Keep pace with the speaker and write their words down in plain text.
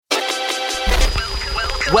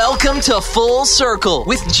Welcome to Full Circle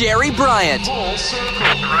with Jerry Bryant. Full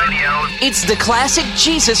Circle Radio. It's the classic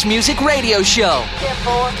Jesus music radio show.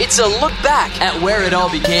 It's a look back at where it all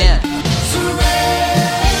began.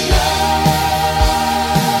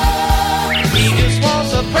 He just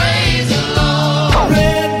wants to praise the Lord.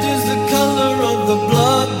 Red is the color of the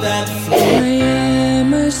blood that flows. I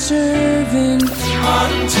am a servant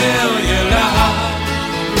Until your life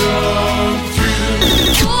runs through.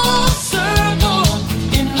 Full circle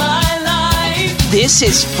in my life. This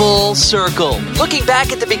is Full Circle, looking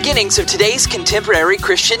back at the beginnings of today's contemporary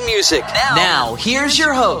Christian music. Now here's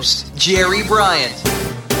your host, Jerry Bryant.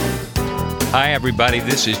 Hi, everybody.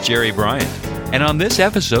 This is Jerry Bryant. And on this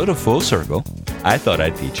episode of Full Circle, I thought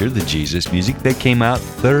I'd feature the Jesus music that came out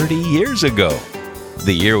 30 years ago.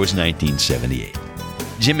 The year was 1978.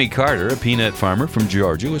 Jimmy Carter, a peanut farmer from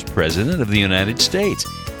Georgia, was president of the United States.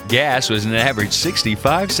 Gas was an average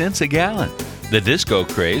 65 cents a gallon. The disco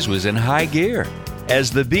craze was in high gear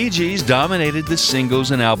as the Bee Gees dominated the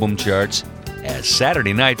singles and album charts, as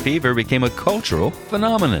Saturday Night Fever became a cultural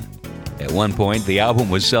phenomenon. At one point, the album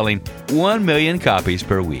was selling 1 million copies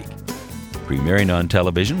per week. Premiering on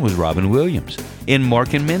television was Robin Williams in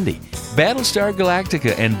Mork and Mindy, Battlestar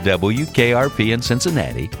Galactica, and WKRP in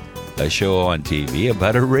Cincinnati, a show on TV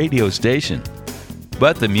about a radio station.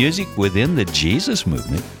 But the music within the Jesus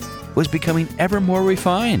movement was becoming ever more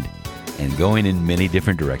refined and going in many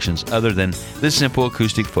different directions other than the simple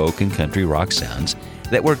acoustic folk and country rock sounds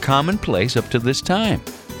that were commonplace up to this time.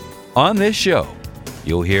 On this show,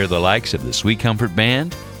 you'll hear the likes of the Sweet Comfort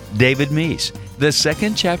Band, David Meece, the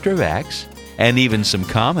second chapter of Acts, and even some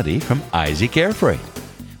comedy from Isaac Airfreight.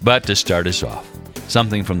 But to start us off,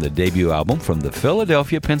 something from the debut album from the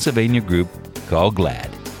Philadelphia, Pennsylvania group called Glad.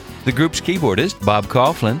 The group's keyboardist, Bob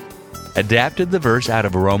Kauflin, adapted the verse out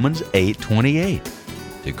of Romans 8:28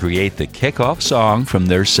 to create the kickoff song from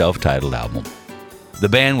their self-titled album. The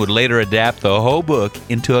band would later adapt the whole book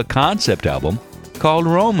into a concept album called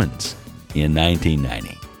Romans in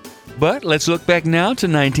 1990. But let's look back now to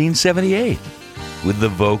 1978 with the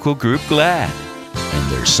vocal group Glad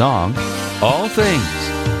and their song, All Things.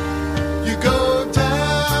 You go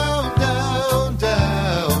down, down,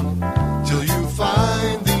 down, till you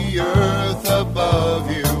find the earth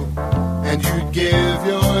above you, and you'd give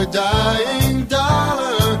your dying dollar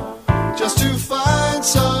just to find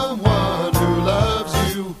someone who loves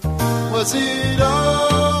you. Was it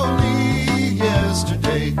only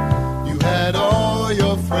yesterday you had all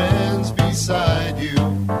your friends beside you,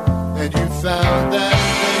 and you found that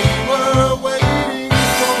they were waiting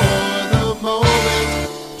for the moment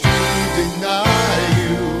to deny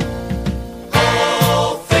you?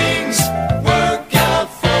 All things work out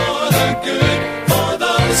for the good for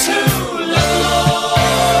those who love the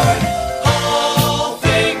Lord. All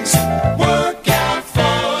things work out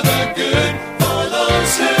for the good for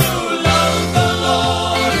those who love the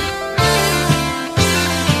Lord.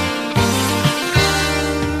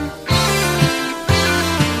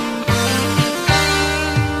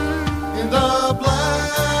 In the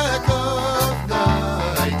black of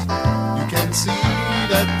night, you can see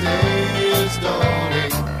that day is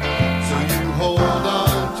dawning. So you hold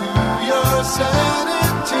on to your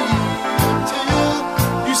sanity until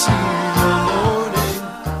you see the morning.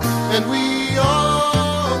 And we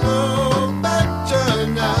all know better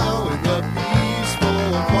now in the peaceful,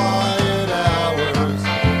 quiet hours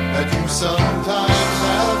that you sometimes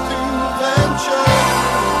have to venture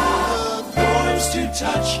the doors to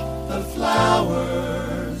touch the flowers.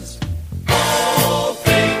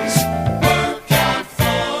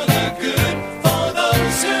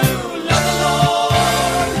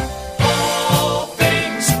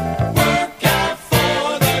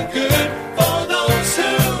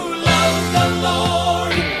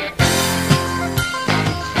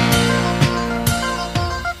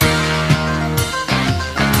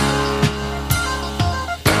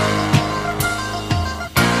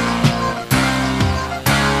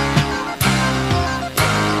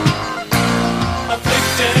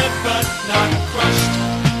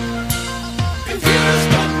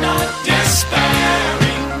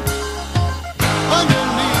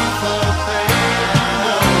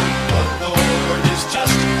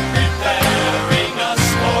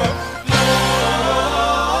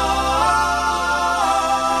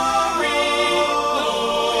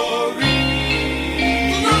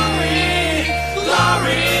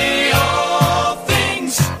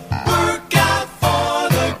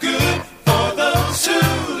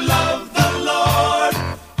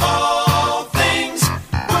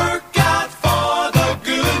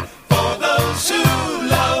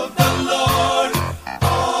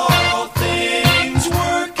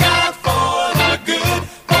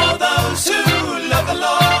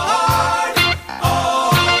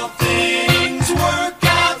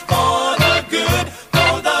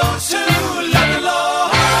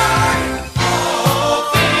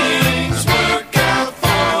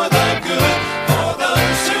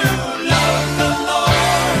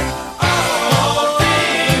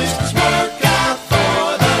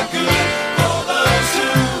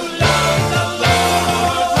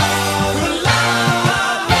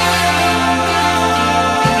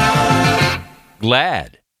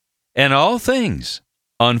 glad, and all things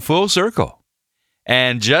on Full Circle.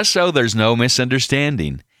 And just so there's no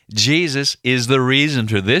misunderstanding, Jesus is the reason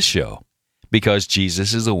for this show, because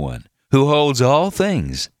Jesus is the one who holds all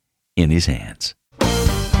things in his hands.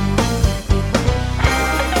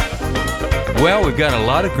 Well, we've got a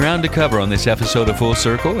lot of ground to cover on this episode of Full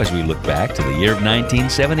Circle as we look back to the year of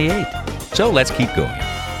 1978. So let's keep going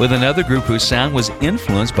with another group whose sound was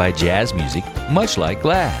influenced by jazz music, much like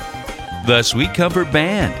Glad. The Sweet Comfort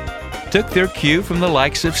Band took their cue from the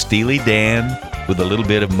likes of Steely Dan, with a little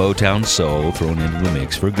bit of Motown soul thrown into the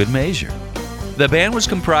mix for good measure. The band was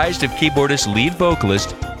comprised of keyboardist lead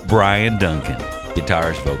vocalist Brian Duncan,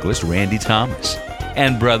 guitarist vocalist Randy Thomas,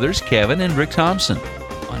 and brothers Kevin and Rick Thompson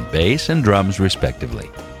on bass and drums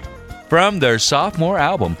respectively. From their sophomore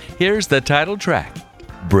album, here's the title track,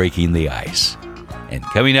 Breaking the Ice. And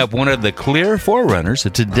coming up, one of the clear forerunners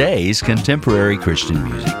of today's contemporary Christian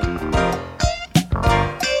music.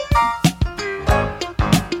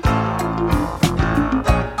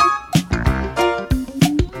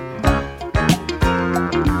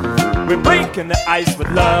 We're breaking the ice with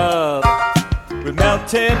love. We're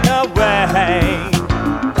melting away.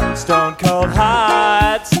 Stone cold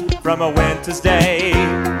hearts from a winter's day.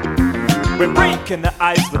 We're breaking the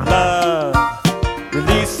ice with love.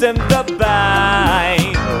 Releasing the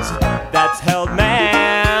binds that's held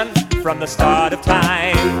man from the start of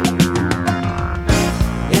time.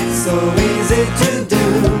 It's so easy to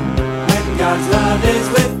do when God's love is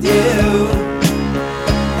with you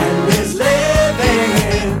and is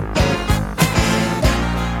living,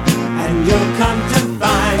 and you'll come to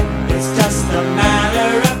find it's just a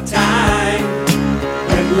matter of time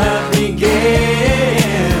when love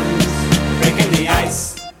begins breaking the ice.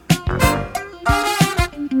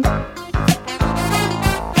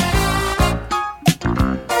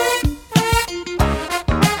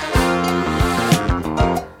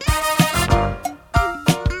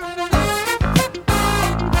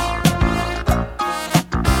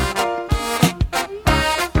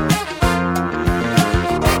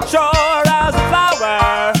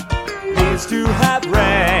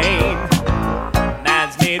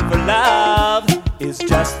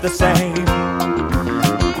 The same.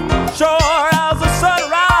 Sure as the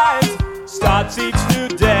sunrise starts each new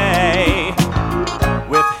day,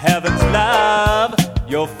 with heaven's love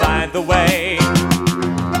you'll find the way.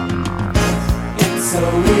 It's so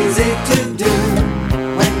easy to do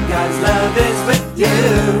when God's love is with you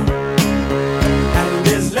and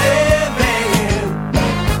is living,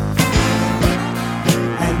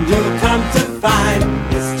 and you'll come to find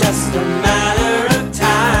it's just a matter of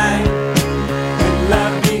time.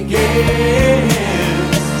 Love begins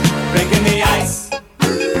breaking the ice.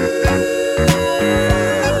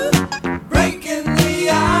 Breaking the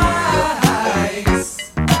ice.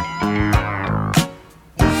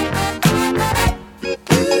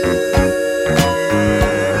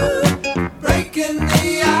 Breaking the ice. Breaking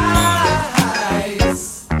the ice.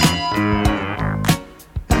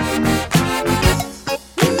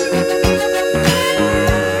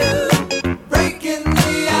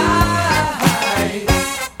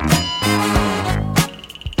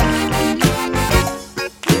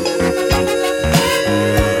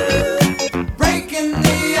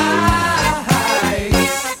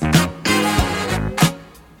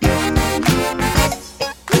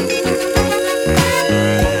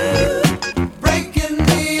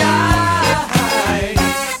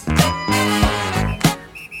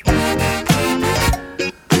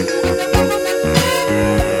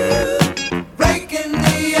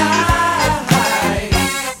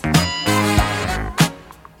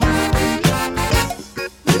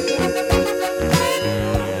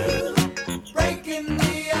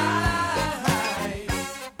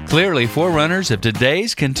 Clearly forerunners of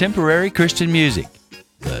today's contemporary Christian music,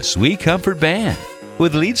 the Sweet Comfort Band,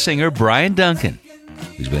 with lead singer Brian Duncan,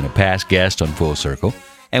 who's been a past guest on Full Circle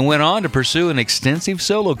and went on to pursue an extensive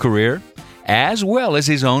solo career, as well as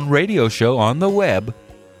his own radio show on the web,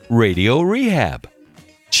 Radio Rehab.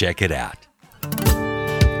 Check it out.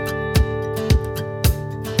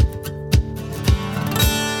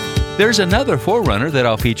 There's another forerunner that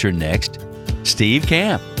I'll feature next, Steve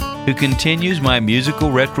Camp, who continues my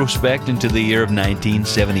musical retrospect into the year of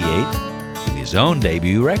 1978 with his own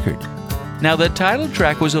debut record. Now, the title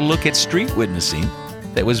track was a look at street witnessing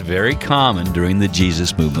that was very common during the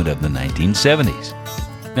Jesus movement of the 1970s.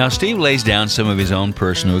 Now, Steve lays down some of his own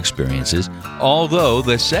personal experiences, although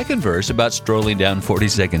the second verse about strolling down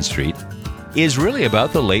 42nd Street is really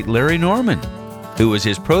about the late Larry Norman, who was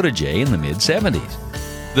his protege in the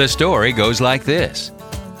mid-70s. The story goes like this.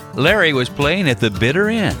 Larry was playing at the Bitter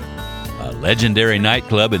Inn a legendary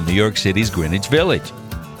nightclub in New York City's Greenwich Village.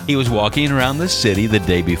 He was walking around the city the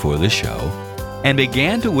day before the show and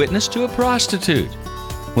began to witness to a prostitute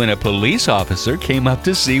when a police officer came up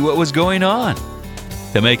to see what was going on.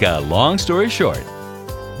 To make a long story short,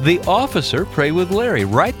 the officer prayed with Larry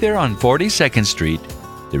right there on 42nd Street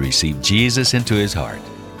to receive Jesus into his heart,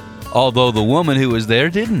 although the woman who was there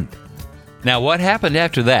didn't. Now, what happened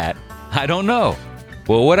after that, I don't know.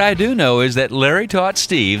 Well, what I do know is that Larry taught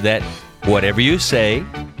Steve that whatever you say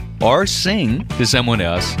or sing to someone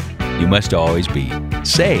else, you must always be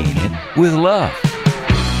saying it with love.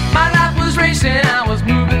 My life was racing, I was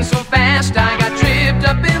moving so fast. I got tripped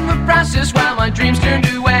up in the process while my dreams turned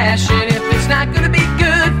to ash. And if it's not gonna be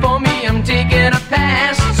good for me, I'm taking a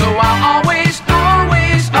pass. So I'll always,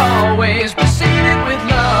 always, always be saying it with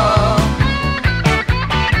love.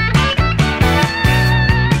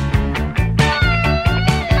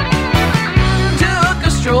 Took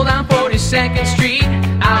a stroll down 42nd Street.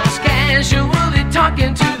 I was casually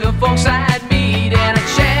talking to the folks I'd meet, and I'd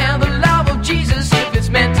share the love of Jesus if it's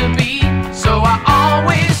meant to be. So I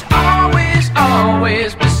always, always,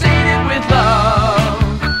 always be saying it with love.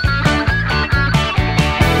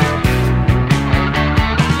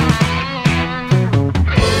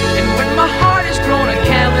 And when my heart is grown a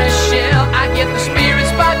canvas shell, I get the spirit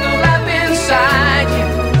sparkle up inside you.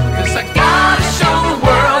 'Cause I gotta show the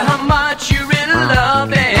world how much you really love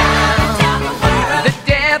them.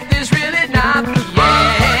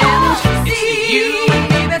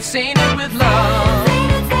 Saying it with love.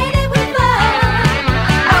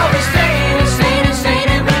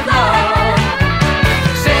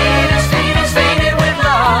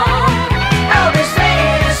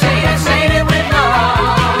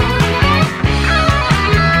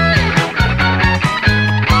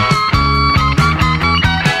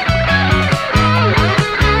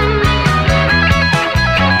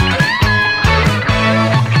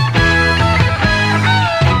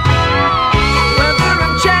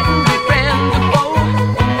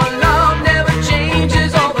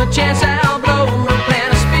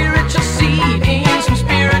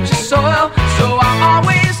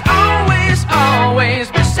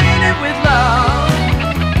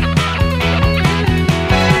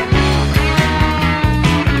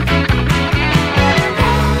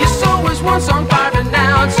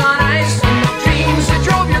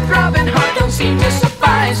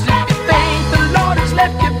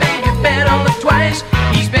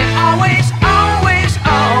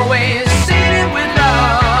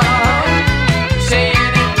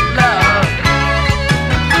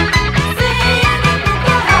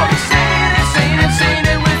 I'll be saying it, saying it, saying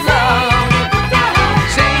it with love.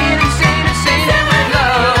 Saying it, saying it, saying it with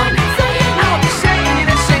love. I'll be saying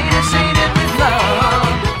it, saying it, saying it with love.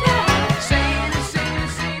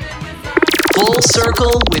 Full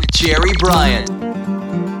Circle with Jerry Bryant.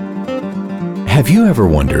 Have you ever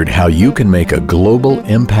wondered how you can make a global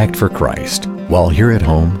impact for Christ while here at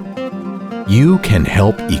home? You can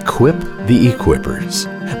help equip the equippers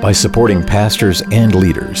by supporting pastors and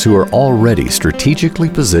leaders who are already strategically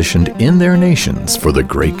positioned in their nations for the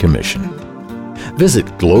Great Commission. Visit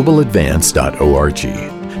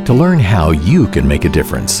globaladvance.org to learn how you can make a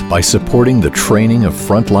difference by supporting the training of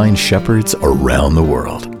frontline shepherds around the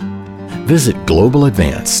world. Visit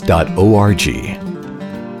globaladvance.org.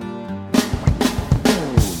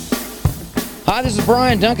 Hi, this is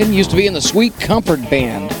Brian Duncan, used to be in the Sweet Comfort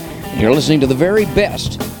Band. And you're listening to the very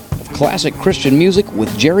best of classic Christian music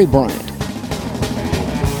with Jerry Bryant.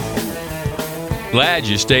 Glad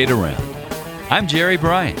you stayed around. I'm Jerry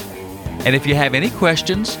Bryant. And if you have any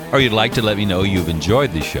questions or you'd like to let me know you've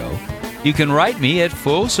enjoyed the show, you can write me at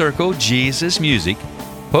Full Circle Jesus Music,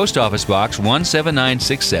 Post Office Box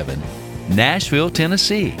 17967, Nashville,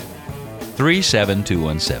 Tennessee,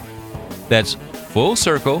 37217. That's Full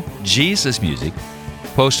Circle Jesus Music,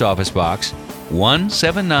 Post Office Box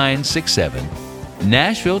 17967,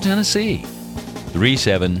 Nashville, Tennessee,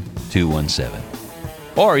 37217.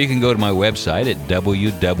 Or you can go to my website at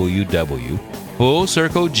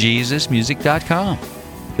www.fullcirclejesusmusic.com.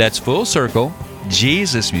 That's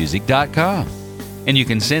fullcirclejesusmusic.com. And you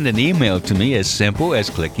can send an email to me as simple as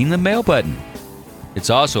clicking the mail button. It's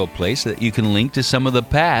also a place that you can link to some of the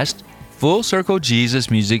past Full Circle Jesus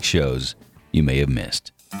Music shows you may have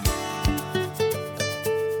missed.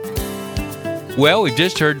 Well, we've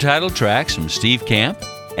just heard title tracks from Steve Camp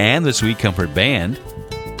and the Sweet Comfort Band,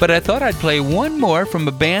 but I thought I'd play one more from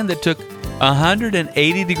a band that took a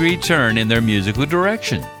 180-degree turn in their musical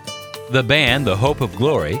direction. The band, The Hope of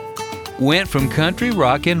Glory, went from country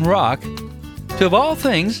rock and rock to, of all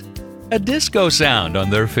things, a disco sound on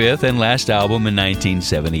their fifth and last album in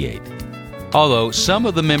 1978. although some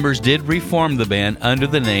of the members did reform the band under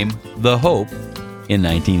the name The Hope in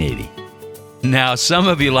 1980. Now, some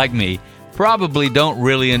of you like me probably don't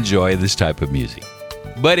really enjoy this type of music,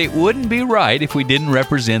 but it wouldn't be right if we didn't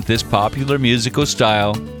represent this popular musical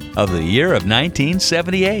style of the year of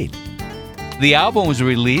 1978. The album was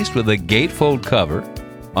released with a gatefold cover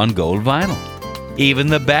on gold vinyl. Even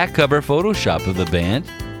the back cover Photoshop of the band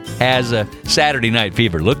has a Saturday Night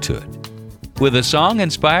Fever look to it, with a song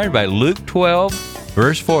inspired by Luke 12,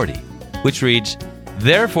 verse 40, which reads,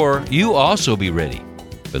 "Therefore you also be ready,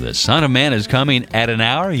 for the Son of Man is coming at an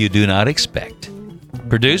hour you do not expect."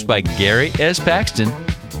 Produced by Gary S. Paxton,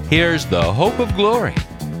 here's The Hope of Glory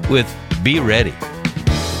with Be Ready.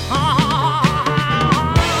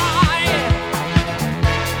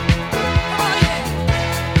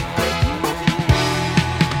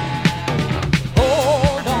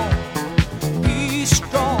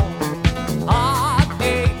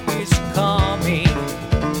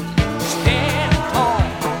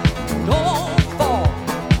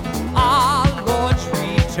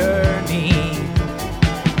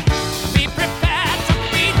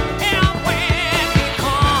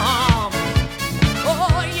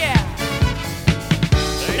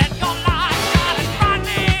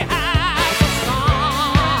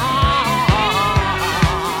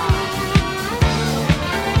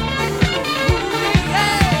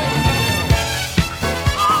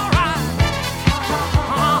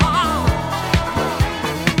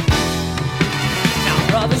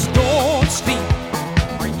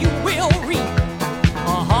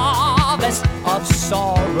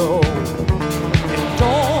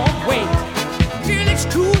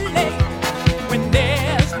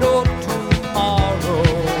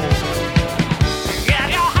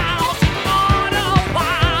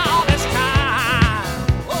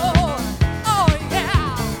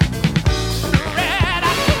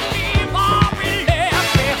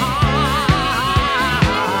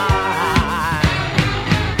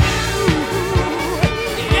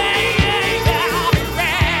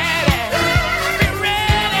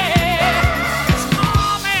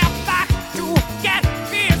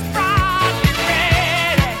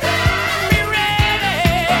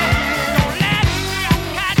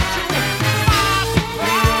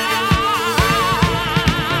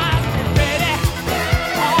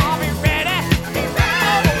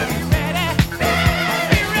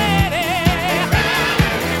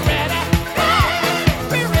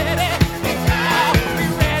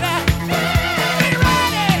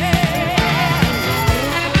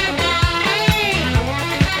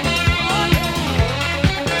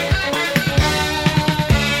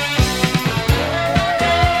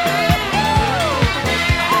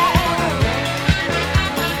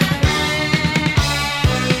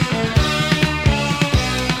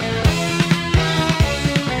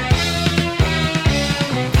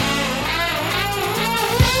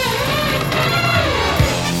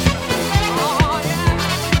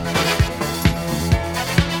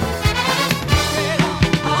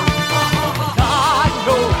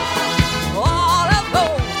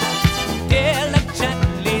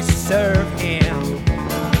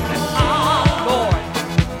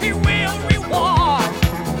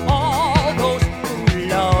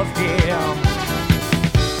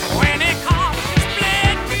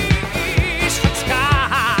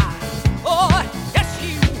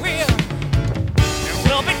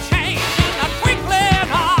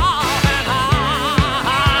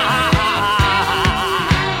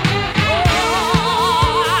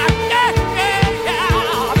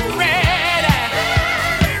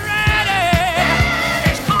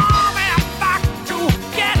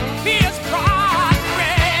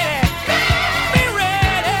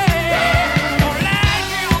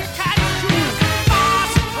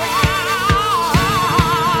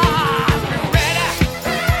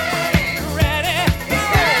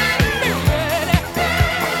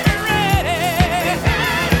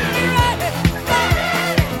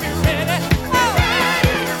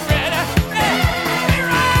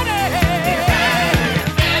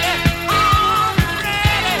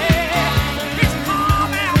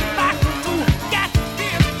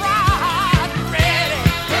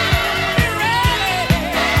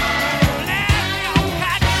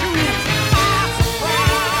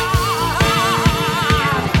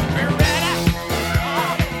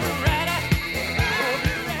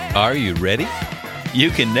 Are you ready?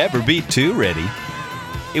 You can never be too ready.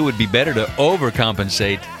 It would be better to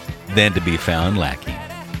overcompensate than to be found lacking.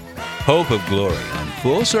 Hope of Glory on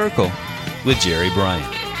Full Circle with Jerry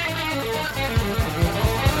Bryant.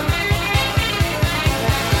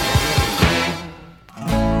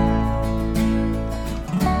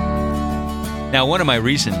 Now, one of my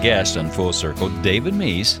recent guests on Full Circle, David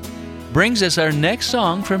Meese, brings us our next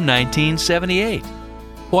song from 1978.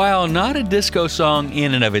 While not a disco song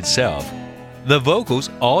in and of itself, the vocals,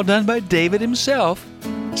 all done by David himself,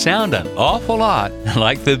 sound an awful lot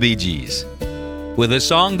like the Bee Gees. With a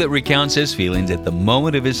song that recounts his feelings at the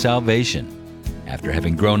moment of his salvation, after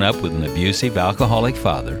having grown up with an abusive alcoholic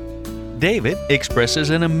father, David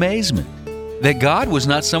expresses an amazement that God was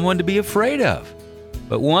not someone to be afraid of,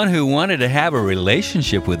 but one who wanted to have a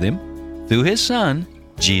relationship with him through his Son,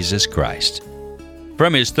 Jesus Christ.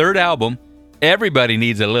 From his third album, Everybody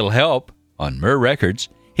Needs a Little Help, on Myrrh Records,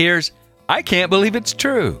 here's I Can't Believe It's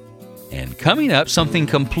True. And coming up, something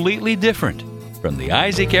completely different from the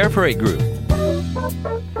Isaac Air Freight Group. Never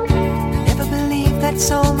believed that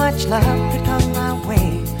so much love could come my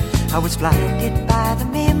way. I was blinded by the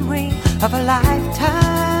memory of a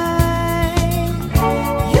lifetime.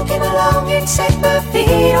 You came along and set my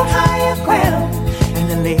feet on higher ground, and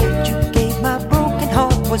the lift you gave my broken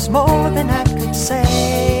heart was more than I could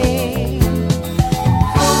say.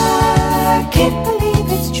 I can't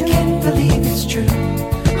believe it's true, can't believe it's true.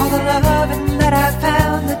 All the loving that I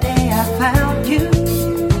found the day I found you.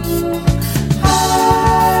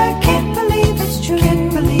 I can't believe it's true,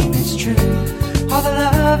 can't believe it's true. All the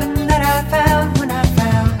loving that I found when I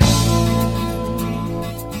found you.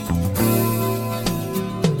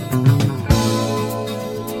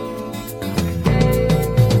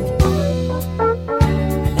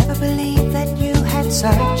 I never believed that you had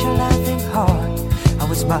such a loving heart. I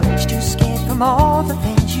was much too scared from all the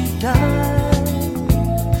things you've done.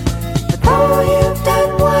 But though you've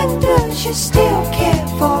done wonders, you still care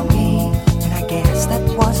for me. And I guess that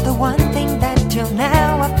was the one thing that till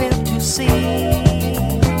now I failed to see.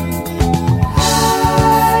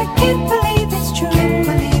 I can't believe it's true, can't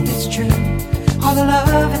believe it's true. All the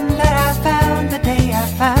loving that I found the day I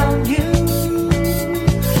found you.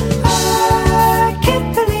 I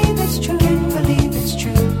can't believe it's true, can't believe it's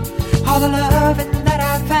true. All the loving that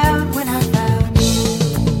I found when I found you.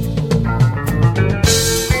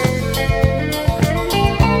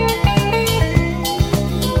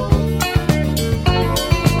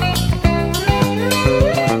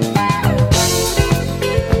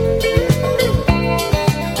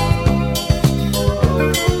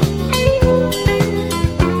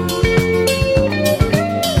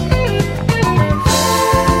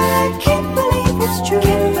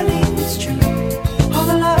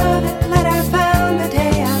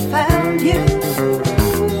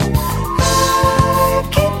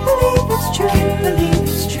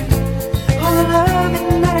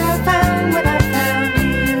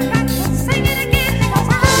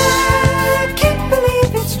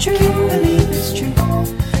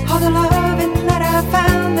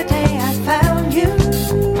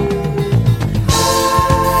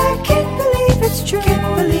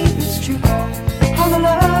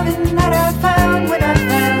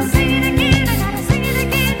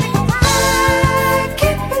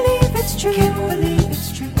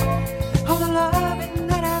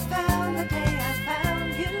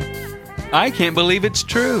 I can't believe it's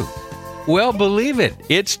true. Well, believe it.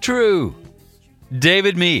 It's true.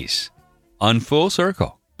 David Meese on Full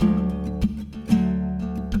Circle.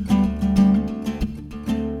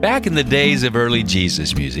 Back in the days of early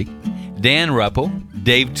Jesus music, Dan Ruppel,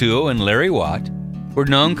 Dave Toole, and Larry Watt were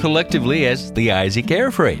known collectively as the Isaac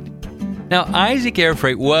Air Freight. Now, Isaac Air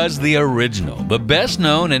Freight was the original, the best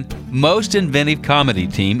known and most inventive comedy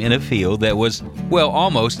team in a field that was, well,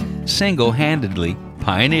 almost single-handedly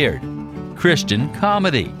pioneered: Christian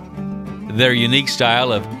comedy. Their unique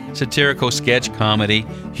style of satirical sketch comedy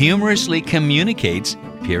humorously communicates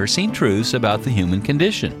piercing truths about the human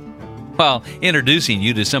condition, while introducing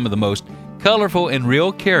you to some of the most colorful and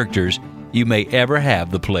real characters you may ever have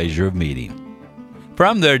the pleasure of meeting.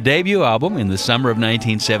 From their debut album in the summer of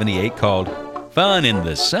 1978 called Fun in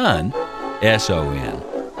the Sun,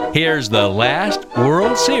 S-O-N, here's the last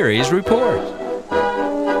World Series report.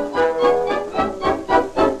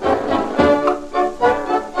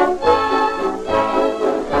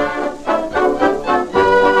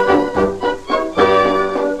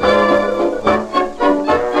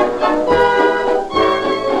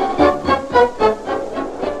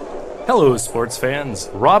 Hello, sports fans.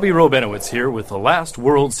 Robbie Robenowitz here with the last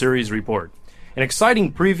World Series report. An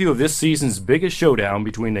exciting preview of this season's biggest showdown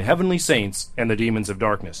between the Heavenly Saints and the Demons of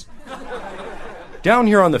Darkness. Down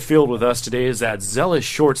here on the field with us today is that zealous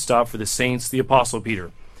shortstop for the Saints, the Apostle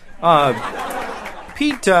Peter.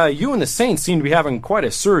 Pete, you and the Saints seem to be having quite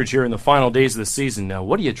a surge here in the final days of the season. Now,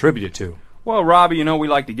 what do you attribute it to? Well, Robbie, we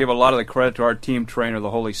like to give a lot of the credit to our team trainer,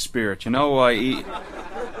 the Holy Spirit.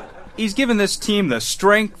 he's given this team the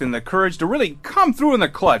strength and the courage to really come through in the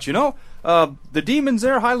clutch, you know? The Demons,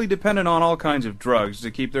 they're highly dependent on all kinds of drugs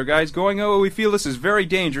to keep their guys going. Oh, we feel this is very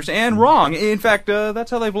dangerous and wrong. In fact,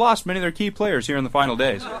 that's how they've lost many of their key players here in the final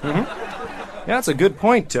days. Yeah, that's a good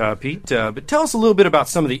point, Pete. But tell us a little bit about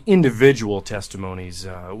some of the individual testimonies.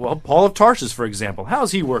 Paul of Tarsus, for example.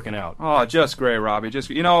 How's he working out? Oh, just great, Robbie.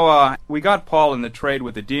 We got Paul in the trade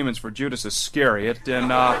with the Demons for Judas Iscariot, and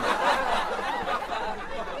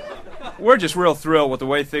we're just real thrilled with the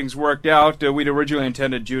way things worked out. We'd originally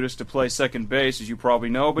intended Judas to play second base, as you probably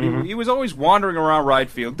know, but he was always wandering around right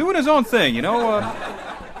field, doing his own thing, you know?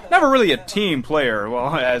 Never really a team player.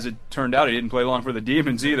 Well, as it turned out, he didn't play long for the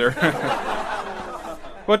Demons either.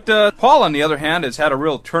 But Paul, on the other hand, has had a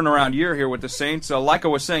real turnaround year here with the Saints. Like I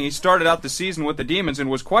was saying, he started out the season with the Demons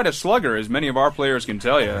and was quite a slugger, as many of our players can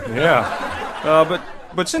tell you. Yeah.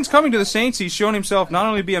 But since coming to the Saints, he's shown himself not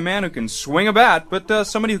only to be a man who can swing a bat, but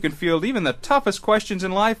somebody who can field even the toughest questions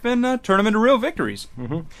in life and turn them into real victories.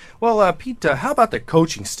 Well, Pete, how about the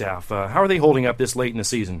coaching staff? How are they holding up this late in the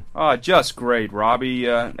season? Just great, Robbie.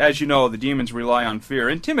 As you know, the Demons rely on fear,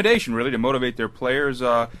 intimidation, really, to motivate their players.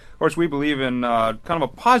 Of course, we believe in kind of a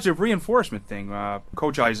positive reinforcement thing.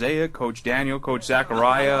 Coach Isaiah, Coach Daniel, Coach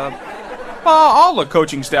Zachariah... all the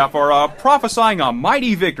coaching staff are prophesying a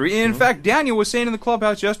mighty victory. In fact, Daniel was saying in the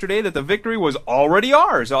clubhouse yesterday that the victory was already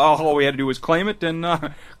ours. All we had to do was claim it and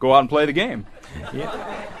go out and play the game.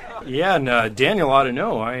 Yeah, and Daniel ought to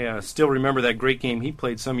know. I still remember that great game he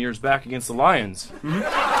played some years back against the Lions.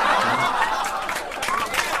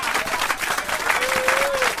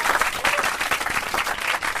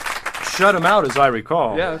 Shut him out, as I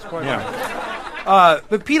recall. Yeah, that's quite right.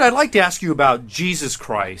 But Pete, I'd like to ask you about Jesus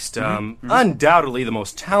Christ. Undoubtedly the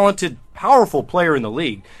most talented, powerful player in the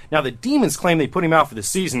league. Now, the Demons claim they put him out for the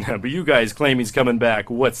season, but you guys claim he's coming back.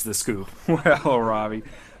 What's the scoop? Well, Robbie,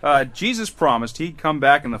 Jesus promised he'd come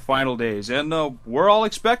back in the final days, and we're all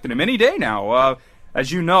expecting him any day now. As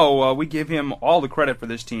you know, we give him all the credit for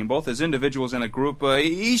this team, both as individuals and a group.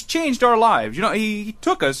 He's changed our lives. You know, he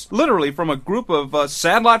took us literally from a group of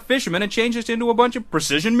sandlot fishermen and changed us into a bunch of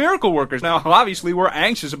precision miracle workers. Now, obviously, we're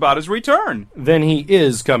anxious about his return. Then he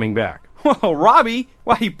is coming back. Well, Robbie,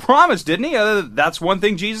 he promised, didn't he? That's one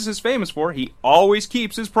thing Jesus is famous for. He always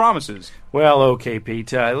keeps his promises. Well, okay,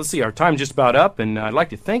 Pete. Let's see, our time's just about up, and I'd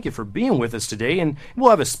like to thank you for being with us today, and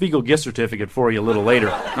we'll have a Spiegel gift certificate for you a little later.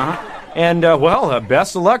 And,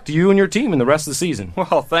 best of luck to you and your team in the rest of the season.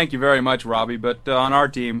 Well, thank you very much, Robbie, but on our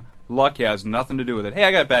team, luck has nothing to do with it. Hey,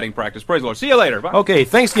 I got batting practice. Praise the Lord. See you later. Bye. Okay,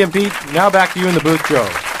 thanks again, Pete. Now back to you in the booth, Joe.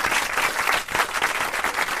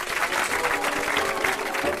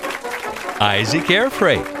 Isaac Air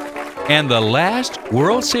Freight, and the last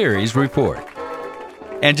World Series report.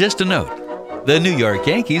 And just a note, the New York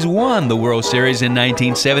Yankees won the World Series in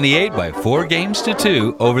 1978 by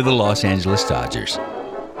 4-2 over the Los Angeles Dodgers.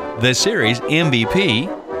 The series MVP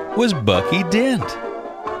was Bucky Dent.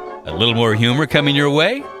 A little more humor coming your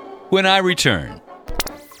way when I return.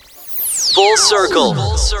 Full Circle.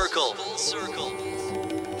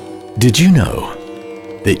 Did you know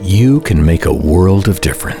that you can make a world of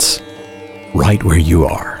difference right where you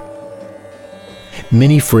are?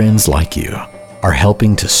 Many friends like you are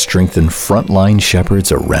helping to strengthen frontline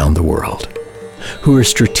shepherds around the world who are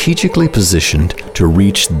strategically positioned to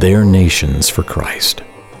reach their nations for Christ.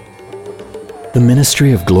 The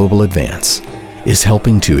Ministry of Global Advance is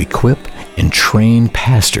helping to equip and train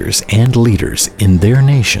pastors and leaders in their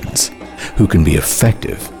nations who can be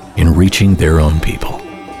effective in reaching their own people.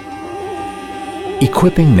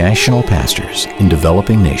 Equipping national pastors in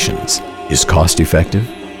developing nations is cost-effective,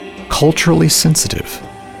 culturally sensitive,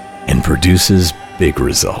 and produces big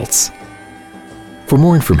results. For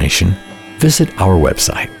more information, visit our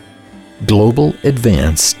website,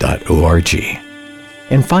 globaladvance.org,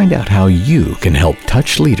 and find out how you can help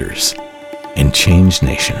touch leaders and change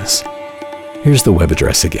nations. Here's the web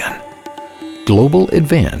address again,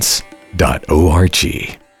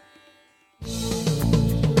 globaladvance.org.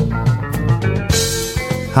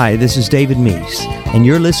 Hi, this is David Meese, and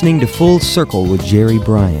you're listening to Full Circle with Jerry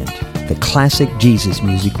Bryant, the classic Jesus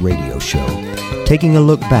music radio show, taking a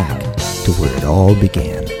look back to where it all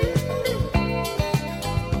began.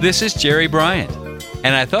 This is Jerry Bryant,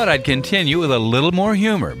 and I thought I'd continue with a little more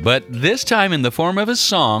humor, but this time in the form of a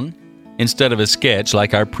song instead of a sketch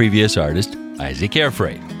like our previous artist, Isaac Air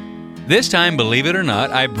Freight. This time, believe it or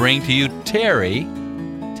not, I bring to you Terry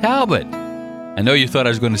Talbot. I know you thought I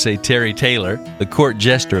was going to say Terry Taylor, the court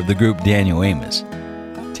jester of the group Daniel Amos.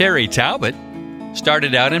 Terry Talbot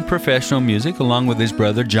started out in professional music along with his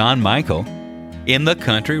brother John Michael in the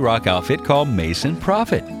country rock outfit called Mason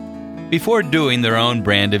Prophet. before doing their own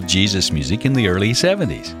brand of Jesus music in the early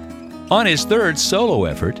 70s. On his third solo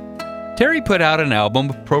effort, Terry put out an album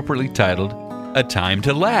appropriately titled A Time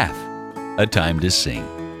to Laugh, A Time to Sing.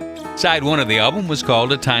 Side 1 of the album was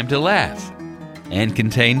called A Time to Laugh and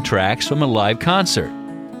contained tracks from a live concert,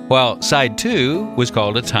 while Side 2 was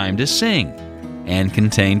called A Time to Sing and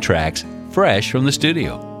contained tracks fresh from the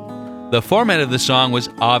studio. The format of the song was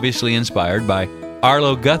obviously inspired by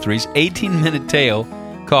Arlo Guthrie's 18-minute tale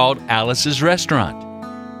called Alice's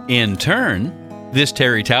Restaurant. In turn, this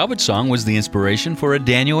Terry Talbot song was the inspiration for a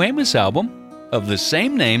Daniel Amos album of the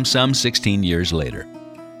same name some 16 years later.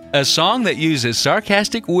 A song that uses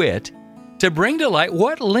sarcastic wit to bring to light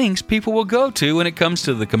what lengths people will go to when it comes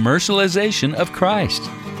to the commercialization of Christ.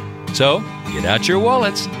 So, get out your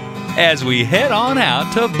wallets as we head on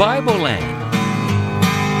out to Bible Land.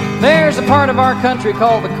 There's a part of our country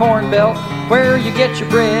called the Corn Belt where you get your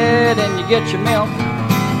bread and you get your milk.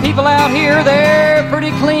 People out here, they're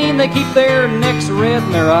pretty clean. They keep their necks red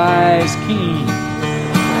and their eyes keen.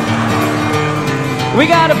 We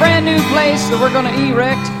got a brand new place that we're gonna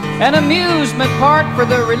erect, an amusement park for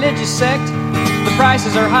the religious sect. The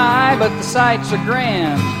prices are high, but the sights are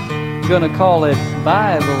grand. Gonna call it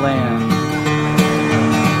Bible Land.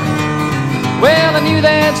 Well, I knew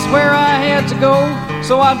that's where I had to go,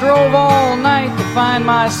 so I drove all night to find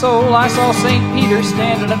my soul. I saw St. Peter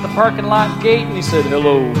standing at the parking lot gate, and he said,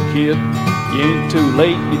 "Hello, kid, you ain't too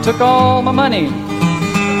late." He took all my money,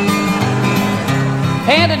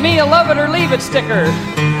 handed me a love it or leave it sticker.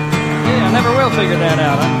 Yeah, I never will figure that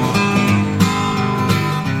out, huh?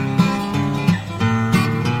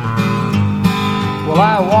 Well,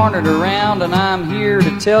 I wandered around and I'm here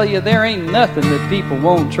to tell you there ain't nothing that people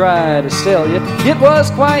won't try to sell you. It was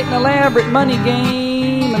quite an elaborate money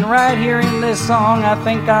game, and right here in this song I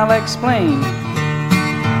think I'll explain.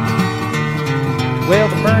 Well,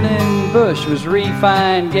 the burning bush was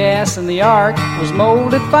refined gas, and the ark was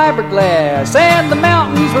molded fiberglass, and the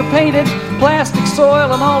mountains were painted plastic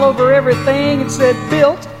soil, and all over everything it said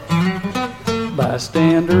built by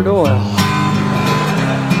Standard Oil.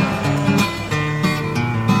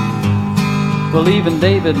 Well, even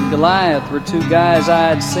David and Goliath were two guys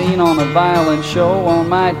I'd seen on a violent show on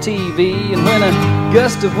my TV. And when a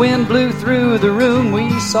gust of wind blew through the room,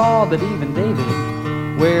 we saw that even David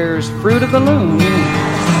wears Fruit of the Loom.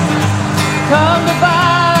 Come to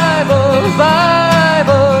Bible,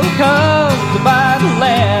 Bible, come to Bible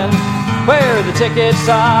Land, where the tickets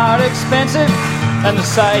are expensive and the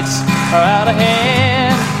sights are out of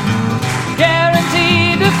hand.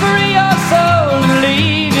 Guaranteed to free your soul and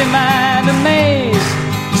leave your mind amazed.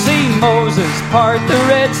 See Moses part the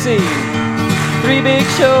Red Sea, 3 big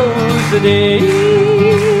shows a day.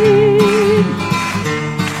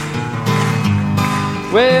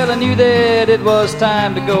 Well, I knew that it was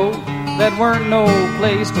time to go. That weren't no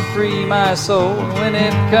place to free my soul. When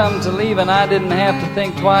it come to leaving, I didn't have to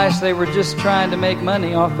think twice. They were just trying to make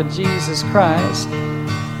money off of Jesus Christ.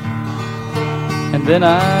 And then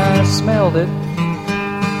I smelled it,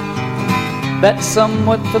 that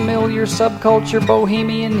somewhat familiar subculture,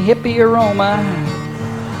 bohemian hippie aroma.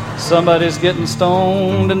 Somebody's getting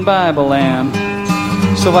stoned in Bible Land.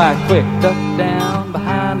 So I quick ducked down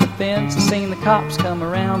behind the fence and seen the cops come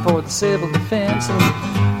around for the civil defense. And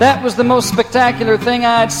that was the most spectacular thing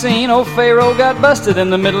I'd seen. Old Pharaoh got busted in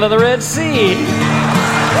the middle of the Red Sea.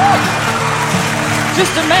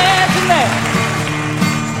 Just imagine that.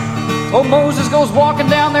 Oh, Moses goes walking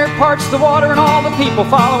down there, parts the water, and all the people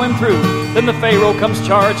follow him through. Then the Pharaoh comes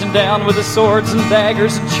charging down with his swords and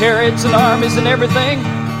daggers and chariots and armies and everything.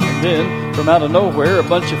 And then, from out of nowhere, a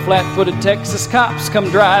bunch of flat-footed Texas cops come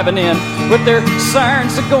driving in with their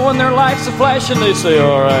sirens a going, their lights a flashing. They say,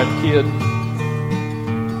 "All right, kid,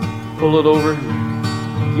 pull it over,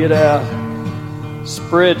 get out,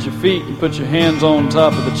 spread your feet and put your hands on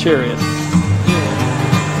top of the chariot."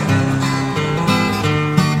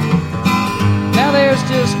 There's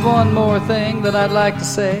just one more thing that I'd like to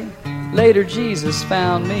say. Later Jesus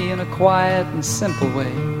found me in a quiet and simple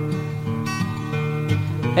way,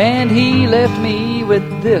 and he left me with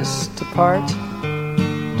this to part: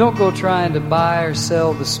 don't go trying to buy or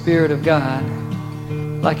sell the Spirit of God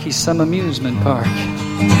like he's some amusement park.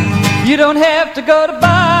 You don't have to go to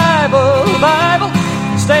Bible, Bible,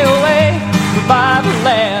 stay away from Bible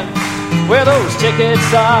Land, where those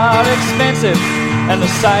tickets are expensive and the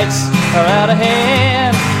sights are out of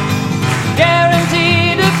hand.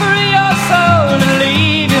 Guaranteed to free your soul and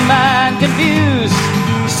leave your mind confused.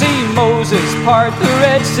 You see Moses part the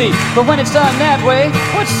Red Sea, but when it's done that way,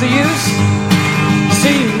 what's the use? You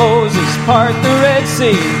see Moses part the Red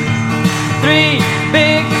Sea, 3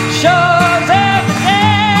 big shows every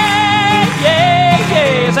day.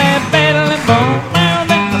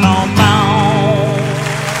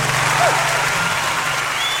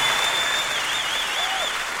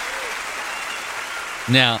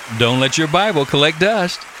 Now, don't let your Bible collect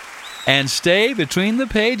dust, and stay between the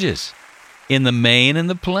pages, in the main and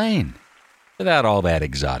the plain, without all that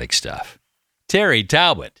exotic stuff. Terry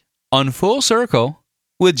Talbot on Full Circle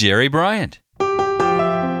with Jerry Bryant.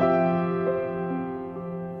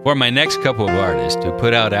 For my next couple of artists who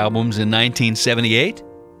put out albums in 1978,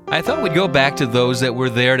 I thought we'd go back to those that were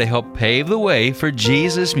there to help pave the way for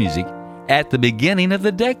Jesus music at the beginning of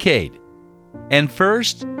the decade. And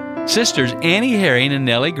first, sisters Annie Herring and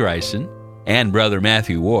Nellie Grayson and brother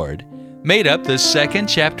Matthew Ward made up the second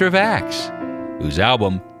chapter of Acts, whose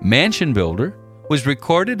album Mansion Builder was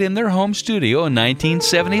recorded in their home studio in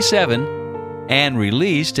 1977 and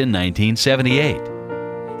released in 1978.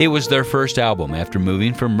 It was their first album after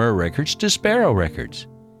moving from Myrrh Records to Sparrow Records.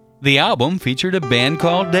 The album featured a band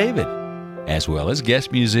called David, as well as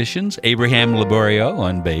guest musicians Abraham Laborio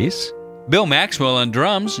on bass, Bill Maxwell on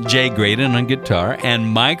drums, Jay Graydon on guitar, and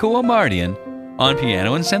Michael Omardian on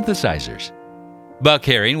piano and synthesizers. Buck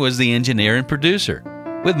Herring was the engineer and producer,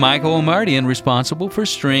 with Michael Omardian responsible for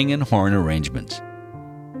string and horn arrangements.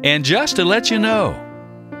 And just to let you know,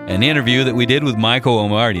 an interview that we did with Michael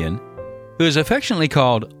Omardian, who is affectionately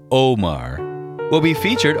called Omar, will be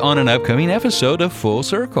featured on an upcoming episode of Full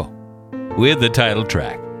Circle, with the title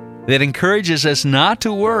track that encourages us not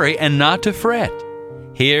to worry and not to fret.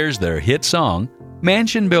 Here's their hit song,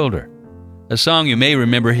 Mansion Builder, a song you may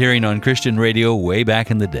remember hearing on Christian radio way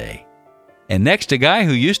back in the day. And next, a guy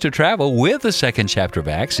who used to travel with the second chapter of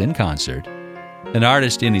Acts in concert, an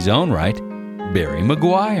artist in his own right, Barry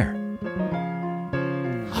McGuire.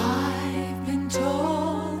 I've been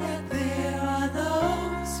told that there are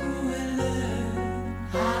those who will learn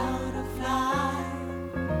how to fly,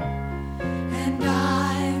 and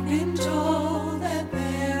I've been told that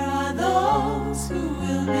there are those who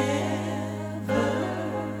will never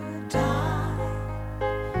die,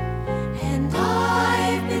 and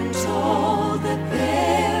I've been told that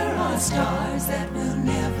there are stars that will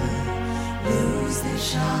never lose their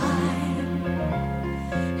shine,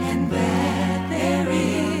 and that there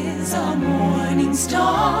is a morning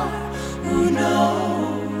star who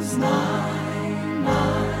knows my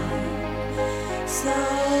mind. So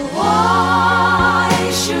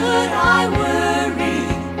why should I worry?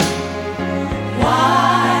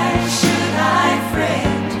 Why should I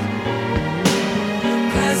fret?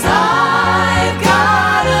 'Cause I've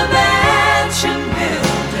got a mansion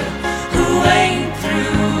builder who ain't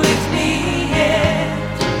through with me yet.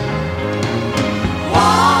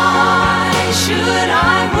 Why should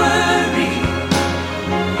I worry?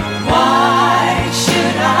 Why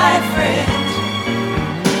should I fret?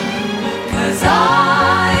 'Cause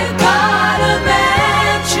I've got a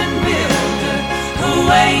mansion builder who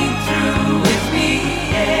ain't through with me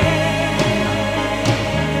yet.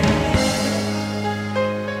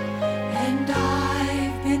 And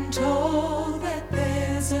I've been told that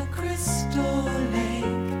there's a crystal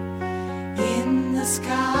lake in the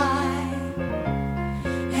sky,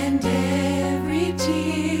 and every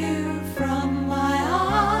tear from my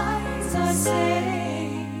eyes are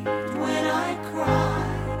saved when I cry.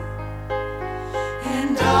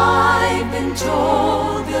 And I've been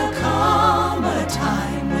told there'll come a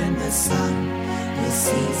time when the sun will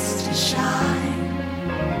cease to shine,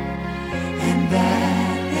 and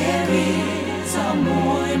that there is a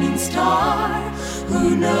morning star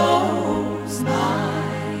who knows my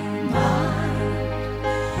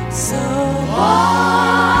mind. So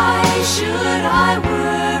why should I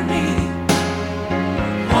worry?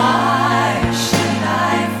 Why should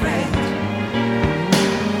I fret?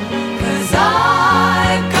 'Cause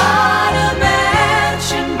I've got a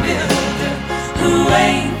mansion builder who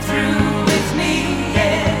ain't through with me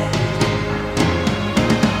yet.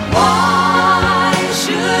 Why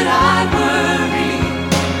should I worry?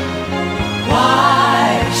 Why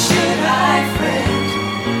should I fret?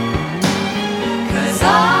 'Cause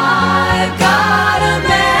I've got a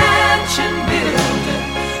mansion builder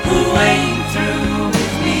who ain't through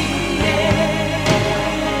with me yet.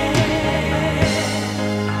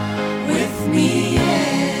 With me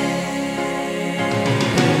yet.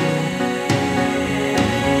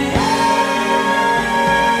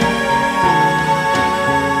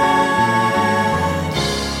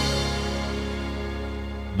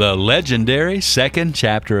 The legendary second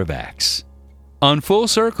chapter of Acts, on Full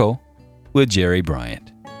Circle with Jerry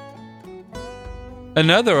Bryant.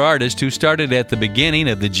 Another artist who started at the beginning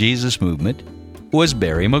of the Jesus movement was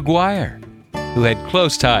Barry McGuire, who had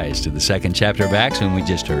close ties to the second chapter of Acts, whom we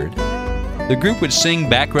just heard. The group would sing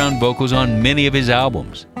background vocals on many of his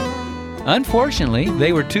albums. Unfortunately,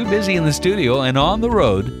 they were too busy in the studio and on the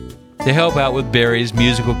road to help out with Barry's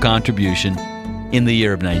musical contribution in the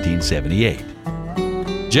year of 1978.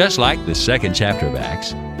 Just like the second chapter of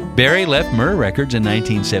Acts, Barry left Myrrh Records in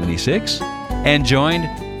 1976 and joined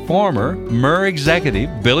former Myrrh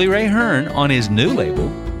executive Billy Ray Hearn on his new label,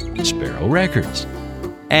 Sparrow Records.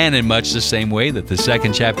 And in much the same way that the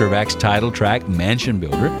second chapter of Acts title track, Mansion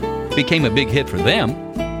Builder, became a big hit for them,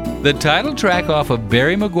 the title track off of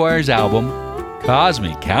Barry McGuire's album,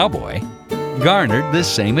 Cosmic Cowboy, garnered the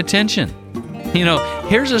same attention. You know,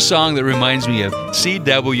 here's a song that reminds me of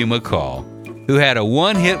C.W. McCall, who had a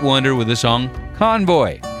one-hit wonder with the song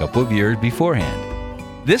Convoy a couple of years beforehand.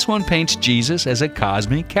 This one paints Jesus as a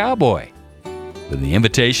cosmic cowboy, with the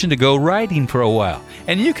invitation to go riding for a while.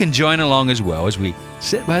 And you can join along as well as we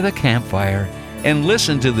sit by the campfire and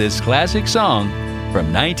listen to this classic song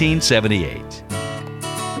from 1978.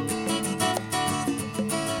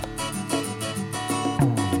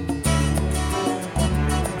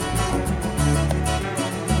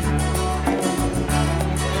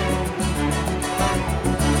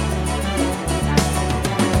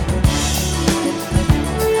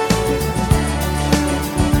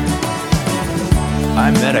 I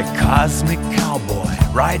met a cosmic cowboy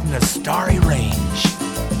riding a starry range.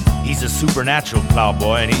 He's a supernatural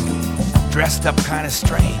plowboy and he's dressed up kind of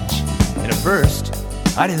strange. And at first,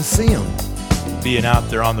 I didn't see him being out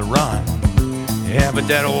there on the run. Yeah, but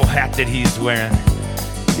that old hat that he's wearing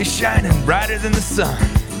is shining brighter than the sun.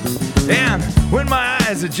 And when my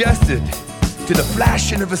eyes adjusted to the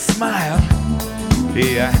flashing of a smile,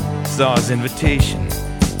 yeah, I saw his invitation.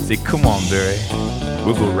 Say, come on, Barry,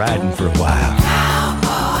 we'll go riding for a while.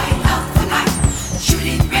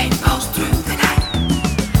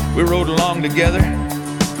 We rode along together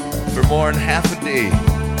for more than half a day.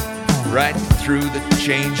 Right through the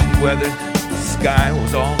changing weather, the sky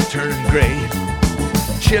was all turning gray.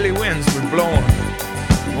 Chilly winds were blowing,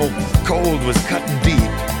 oh, cold was cutting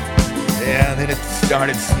deep. Yeah, then it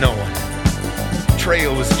started snowing. The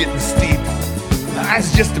trail was getting steep. I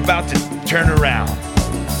was just about to turn around,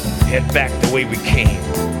 head back the way we came.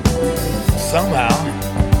 Somehow,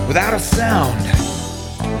 without a sound,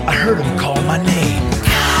 I heard him call my name.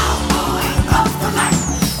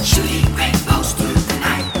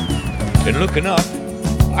 And looking up,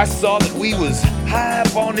 I saw that we was high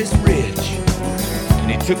up on this ridge.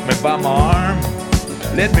 And he took me by my arm,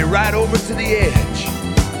 led me right over to the edge.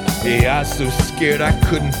 Yeah, I was so scared I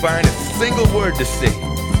couldn't find a single word to say.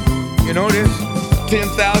 You know, there's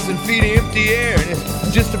 10,000 feet of empty air and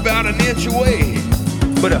it's just about an inch away.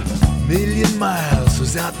 But 1,000,000 miles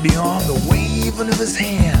was out beyond the waving of his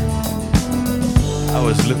hand. I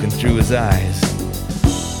was looking through his eyes,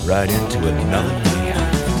 right into another land.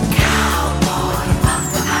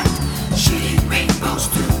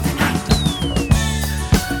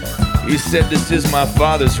 He said, this is my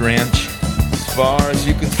father's ranch, as far as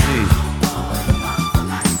you can see.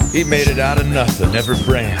 He made it out of nothing, every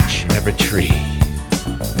branch, every tree.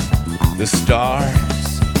 The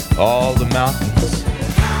stars, all the mountains,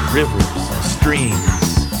 rivers and streams,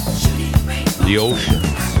 the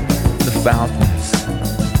oceans, the fountains,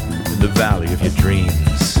 and the valley of your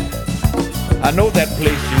dreams. I know that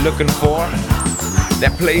place you're looking for,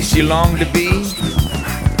 that place you long to be.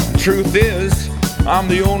 The truth is, I'm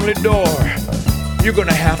the only door. You're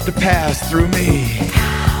gonna have to pass through me.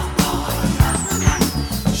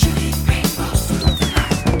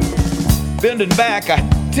 Bending back, I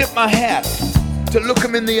tipped my hat to look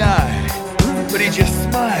him in the eye. But he just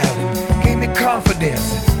smiled and gave me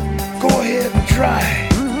confidence. Go ahead and try.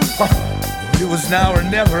 It was now or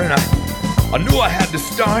never, and I knew I had to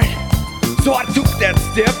start. So I took that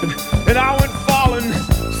step, and I went falling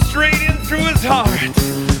straight in through his heart.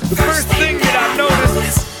 The first thing that I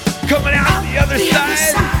noticed, coming out the other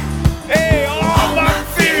side, hey, all my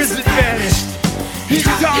fears had vanished. He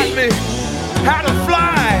taught me how to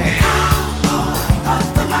fly.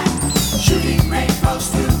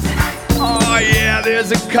 Oh yeah,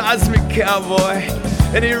 there's a cosmic cowboy,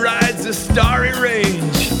 and he rides a starry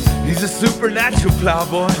range. He's a supernatural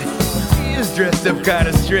plowboy. He is dressed up kind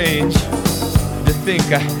of strange. To think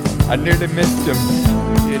I nearly missed him,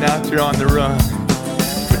 being out there on the run.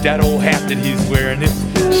 But that old hat that he's wearing is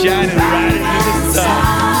shining right into the sun.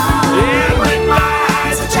 Yeah, when my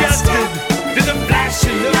eyes adjusted to the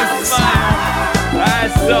flashing of a smile, I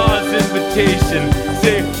saw his invitation.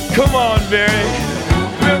 Say, come on, Barry,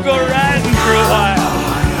 we'll go riding for a while.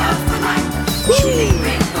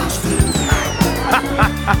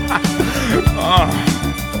 Oh.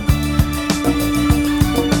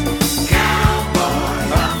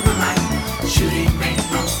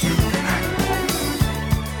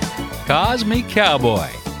 Cosmic Cowboy.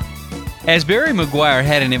 As Barry McGuire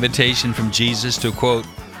had an invitation from Jesus to, quote,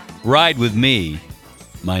 ride with me,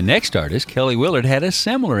 My next artist, Kelly Willard, had a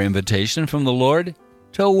similar invitation from the Lord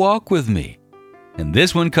to walk with me. And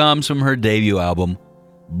this one comes from her debut album,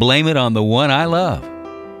 Blame It on the One I Love,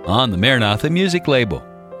 on the Maranatha Music label.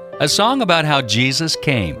 A song about how Jesus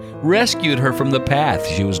came, rescued her from the path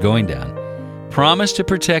she was going down, promised to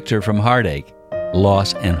protect her from heartache,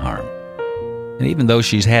 loss, and harm. And even though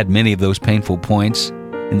she's had many of those painful points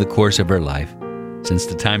in the course of her life, since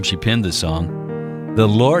the time she penned the song, the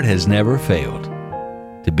Lord has never failed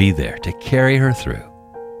to be there to carry her through.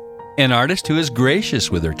 An artist who is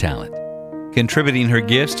gracious with her talent, contributing her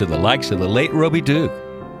gifts to the likes of the late Roby Duke,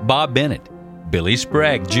 Bob Bennett, Billy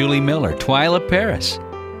Sprague, Julie Miller, Twyla Paris,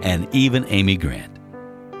 and even Amy Grant.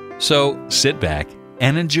 So sit back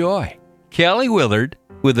and enjoy Kelly Willard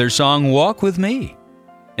with her song Walk With Me.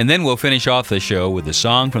 And then we'll finish off the show with a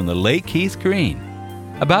song from the late Keith Green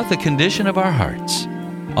about the condition of our hearts.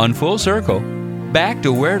 On Full Circle, back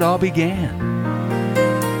to where it all began.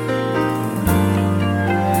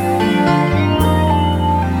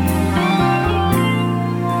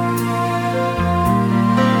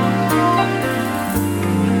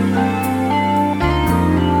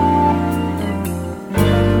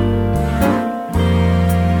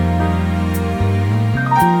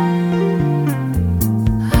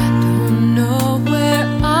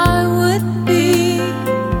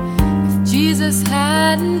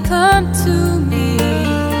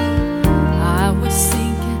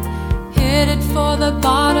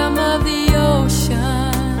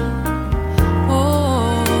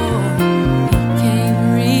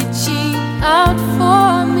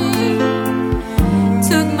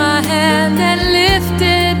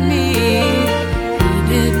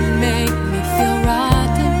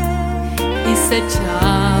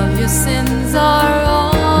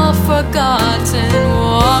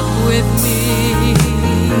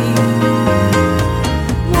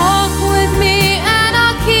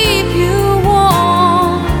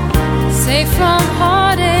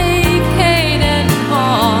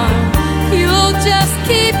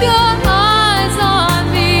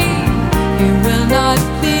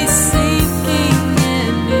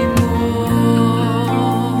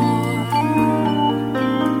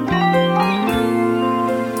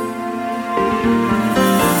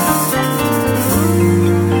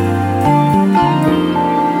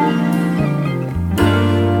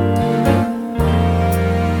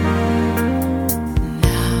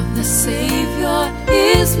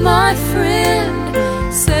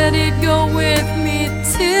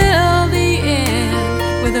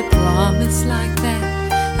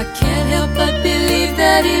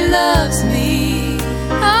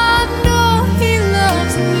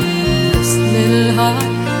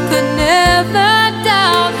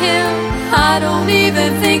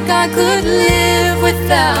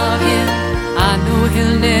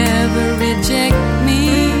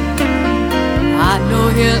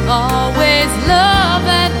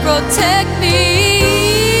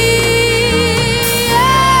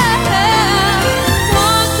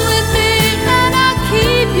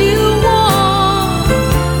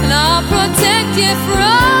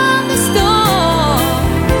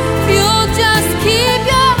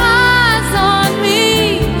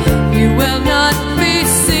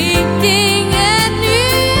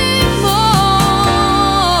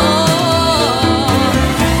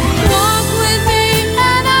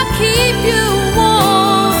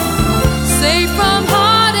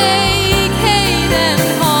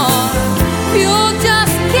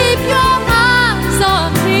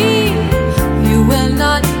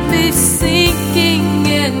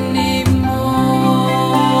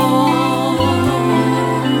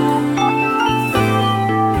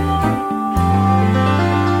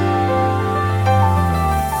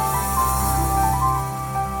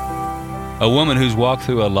 A woman who's walked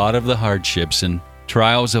through a lot of the hardships and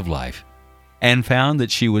trials of life and found that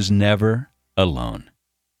she was never alone.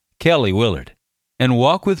 Kelly Willard, and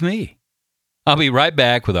Walk With Me. I'll be right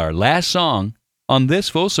back with our last song on this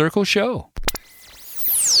Full Circle show.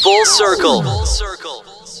 Full Circle.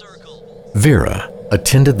 Vera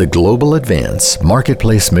attended the Global Advance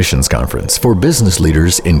Marketplace Missions Conference for business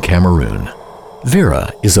leaders in Cameroon.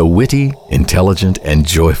 Vera is a witty, intelligent, and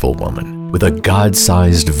joyful woman with a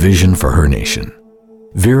God-sized vision for her nation.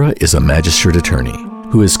 Vera is a magistrate attorney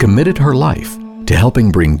who has committed her life to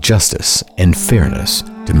helping bring justice and fairness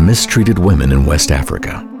to mistreated women in West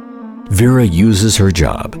Africa. Vera uses her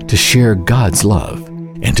job to share God's love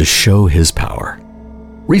and to show His power.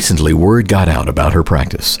 Recently, word got out about her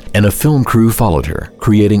practice, and a film crew followed her,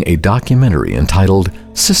 creating a documentary entitled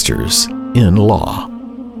Sisters in Law.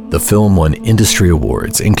 The film won industry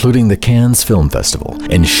awards, including the Cannes Film Festival,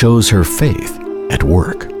 and shows her faith at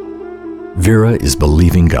work. Vera is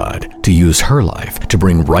believing God to use her life to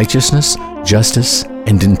bring righteousness, justice,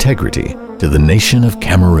 and integrity to the nation of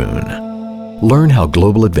Cameroon. Learn how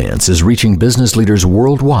Global Advance is reaching business leaders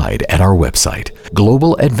worldwide at our website,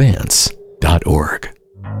 globaladvance.org.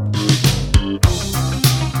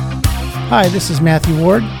 Hi, this is Matthew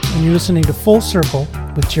Ward, and you're listening to Full Circle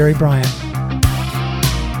with Jerry Bryant.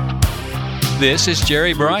 This is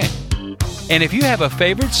Jerry Bryant. And if you have a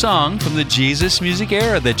favorite song from the Jesus music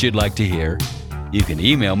era that you'd like to hear, you can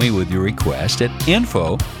email me with your request at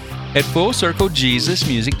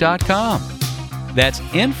info@fullcirclejesusmusic.com. That's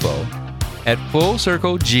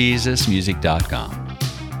info@fullcirclejesusmusic.com.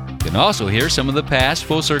 You can also hear some of the past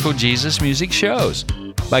Full Circle Jesus music shows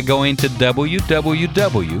by going to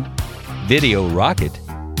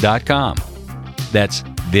www.videorocket.com. That's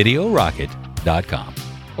videorocket.com.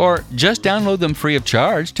 Or just download them free of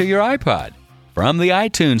charge to your iPod from the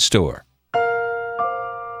iTunes Store.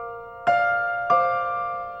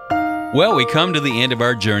 Well, we come to the end of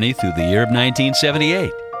our journey through the year of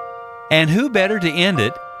 1978. And who better to end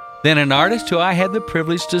it than an artist who I had the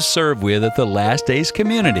privilege to serve with at the Last Days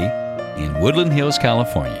Community in Woodland Hills,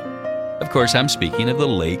 California. Of course, I'm speaking of the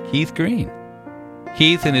late Keith Green.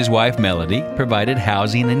 Keith and his wife Melody provided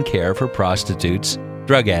housing and care for prostitutes,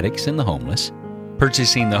 drug addicts, and the homeless,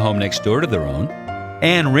 purchasing the home next door to their own,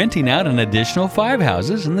 and renting out an additional 5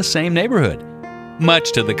 houses in the same neighborhood,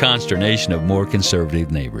 much to the consternation of more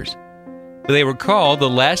conservative neighbors. They were called the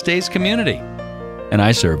Last Days Community, and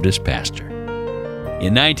I served as pastor.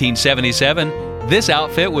 In 1977, this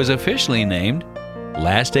outfit was officially named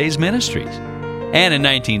Last Days Ministries, and in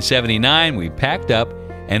 1979, we packed up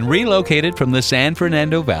and relocated from the San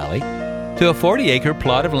Fernando Valley to a 40-acre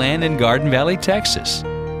plot of land in Garden Valley, Texas,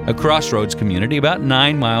 a crossroads community about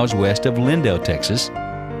 9 miles west of Lindale, Texas,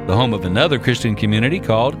 the home of another Christian community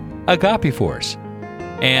called Agape Force.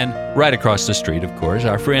 And right across the street, of course,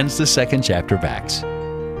 our friends, the Second Chapter of Acts.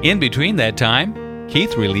 In between that time,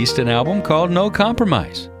 Keith released an album called No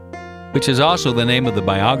Compromise, which is also the name of the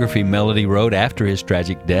biography Melody wrote after his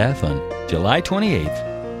tragic death on July 28,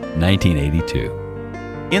 1982.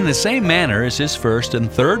 In the same manner as his first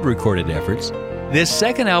and third recorded efforts, this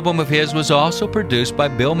second album of his was also produced by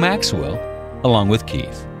Bill Maxwell, along with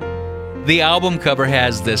Keith. The album cover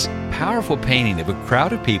has this powerful painting of a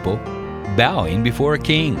crowd of people bowing before a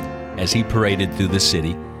king as he paraded through the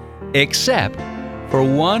city, except for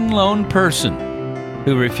one lone person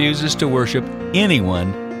who refuses to worship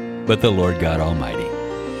anyone but the Lord God Almighty.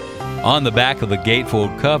 On the back of the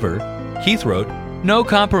gatefold cover, Keith wrote, "No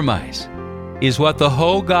compromise is what the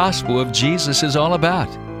whole gospel of Jesus is all about.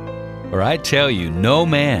 For I tell you, no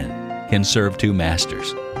man can serve 2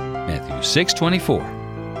 masters." Matthew 6:24.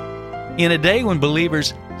 In a day when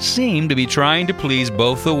believers seem to be trying to please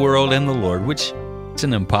both the world and the Lord, which is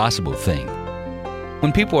an impossible thing,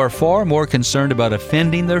 when people are far more concerned about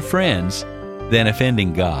offending their friends than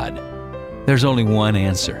offending God, there's only one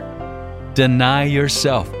answer. Deny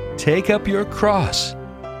yourself, take up your cross,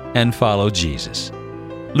 and follow Jesus.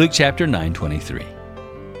 Luke chapter 9:23.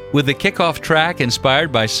 With the kickoff track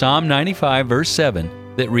inspired by Psalm 95 verse 7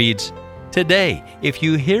 that reads, "Today, if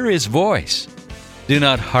you hear His voice, do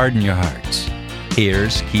not harden your hearts."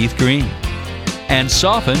 Here's Keith Green. "And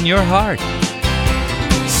soften your heart."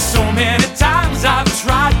 So many times I've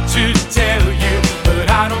tried to tell you, but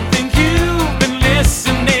I don't think you've been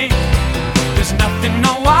listening. There's nothing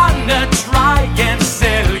I wanna try and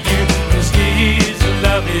sell you, 'cause His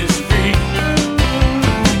love is free.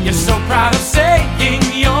 You're so proud of saying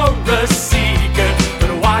you're a seeker, but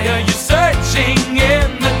why are you searching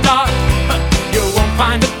in the dark? You won't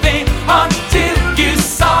find a thing until you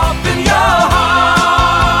soften your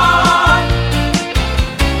heart.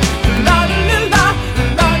 La la la,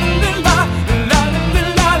 la la la,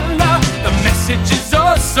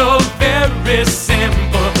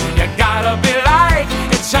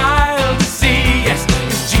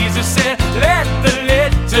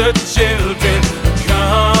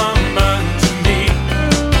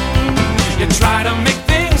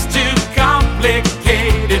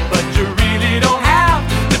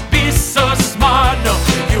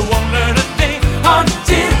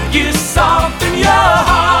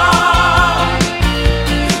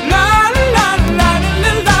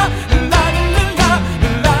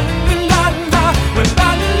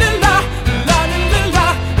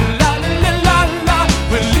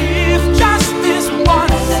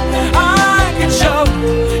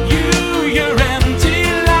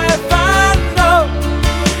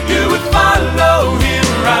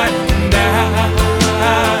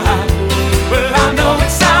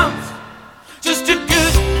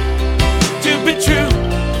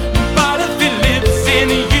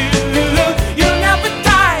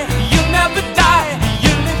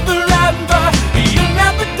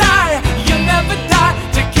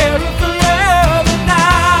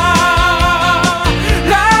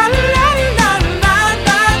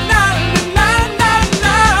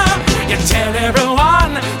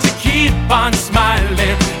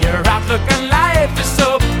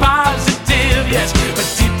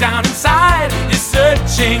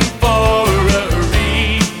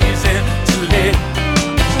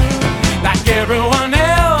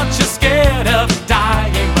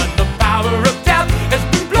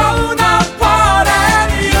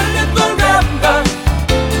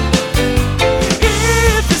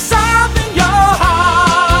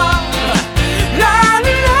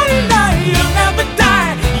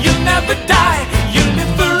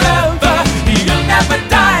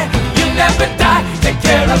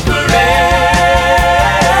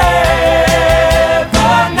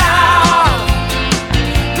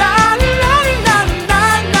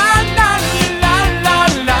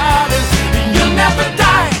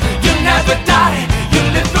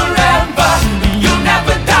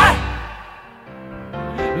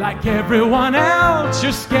 everyone else,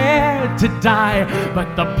 you're scared to die,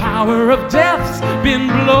 but the power of death's been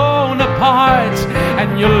blown apart,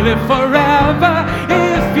 and you'll live forever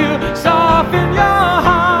if you soften your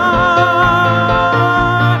heart.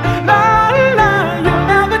 La, la, you'll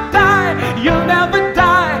never die, you'll never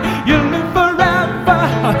die, you'll live forever,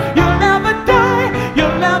 you'll never die,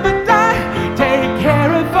 you'll never die, take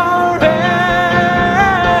care of forever.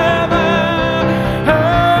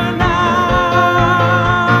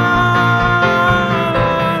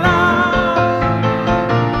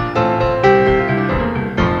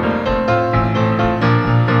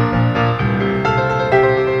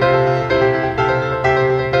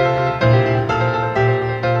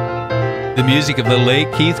 The music of the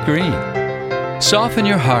late Keith Green. Soften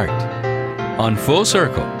Your Heart on Full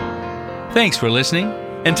Circle. Thanks for listening.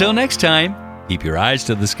 Until next time, keep your eyes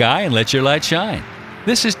to the sky and let your light shine.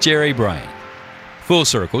 This is Jerry Bryant. Full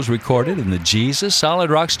Circle's recorded in the Jesus Solid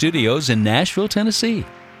Rock Studios in Nashville, Tennessee.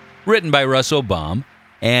 Written by Russell Baum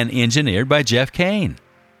and engineered by Jeff Kane.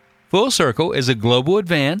 Full Circle is a Global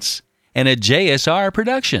Advance and a JSR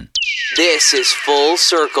production. This is Full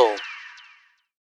Circle.